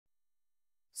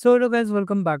So hello guys,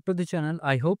 welcome back to the channel.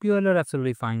 I hope you all are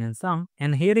absolutely fine and sound.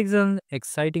 And here is an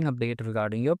exciting update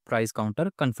regarding your price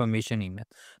counter confirmation email.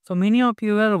 So many of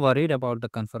you are worried about the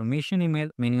confirmation email.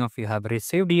 Many of you have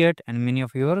received yet and many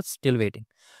of you are still waiting.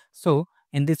 So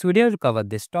in this video, I'll cover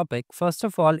this topic. First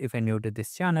of all, if you're new to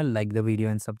this channel, like the video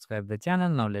and subscribe the channel.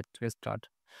 Now let's get started.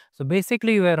 So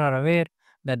basically you are aware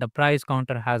that the price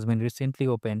counter has been recently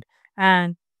opened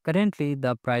and currently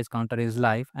the price counter is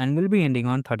live and will be ending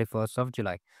on 31st of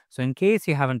July. So in case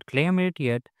you haven't claimed it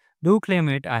yet, do claim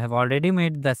it. I have already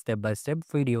made the step-by-step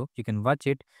video. You can watch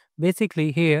it.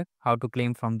 Basically here, how to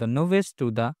claim from the novice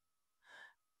to the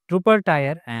trooper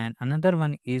tier, and another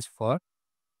one is for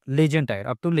legend tier,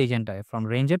 up to legend tier, from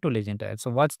ranger to legend tier.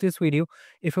 So watch this video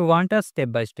if you want a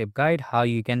step-by-step guide how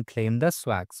you can claim the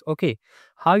swags. Okay,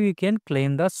 how you can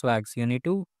claim the swags, you need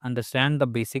to understand the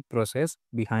basic process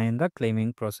behind the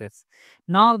claiming process.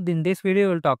 Now in this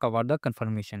video we'll talk about the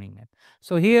confirmation email.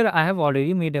 So here I have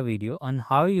already made a video on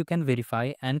how you can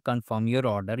verify and confirm your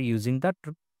order using the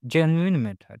genuine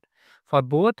method for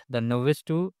both the novice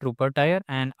to trooper tier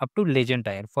and up to legend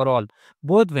tier for all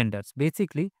both vendors.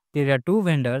 Basically there are two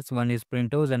vendors, one is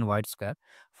Printos and White Square.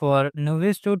 For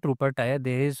novice to trooper tier,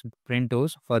 there is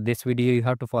Printos. For this video, you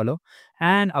have to follow.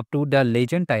 And up to the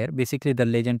legend tier, basically the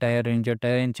legend tier, ranger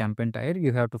tier, and champion tier,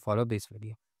 you have to follow this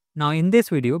video. Now, in this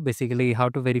video, basically how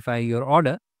to verify your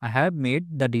order. I have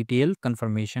made the detailed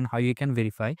confirmation how you can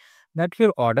verify that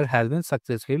your order has been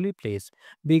successfully placed,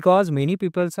 because many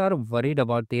people are worried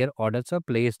about their orders are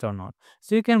placed or not.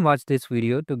 So you can watch this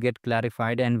video to get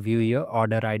clarified and view your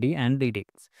order ID and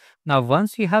details. Now,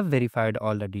 once you have verified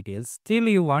all the details, still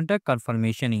you want a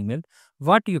confirmation email,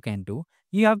 what you can do,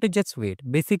 you have to just wait.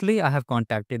 Basically, I have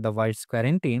contacted the White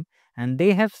Square team and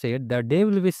they have said that they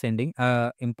will be sending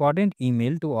a important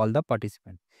email to all the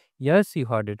participants. Yes, you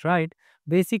heard it right.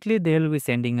 Basically, they will be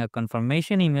sending a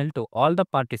confirmation email to all the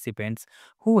participants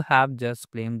who have just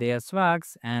claimed their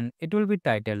swags, and it will be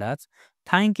titled as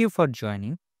 "Thank you for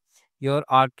joining. Your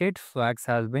arcade swags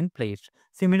has been placed."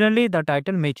 Similarly, the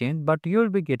title may change, but you will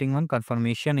be getting one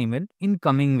confirmation email in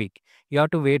coming week. You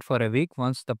have to wait for a week.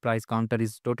 Once the price counter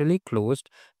is totally closed,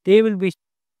 they will be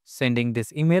sending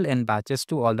this email in batches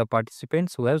to all the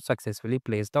participants who have successfully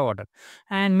placed the order.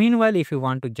 And meanwhile, if you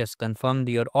want to just confirm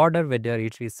your order whether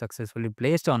it is successfully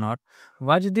placed or not,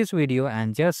 watch this video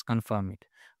and just confirm it.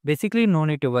 Basically, no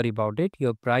need to worry about it.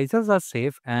 Your prices are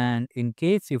safe, and in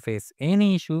case you face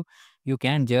any issue, you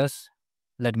can just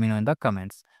let me know in the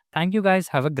comments. Thank you guys.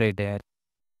 Have a great day.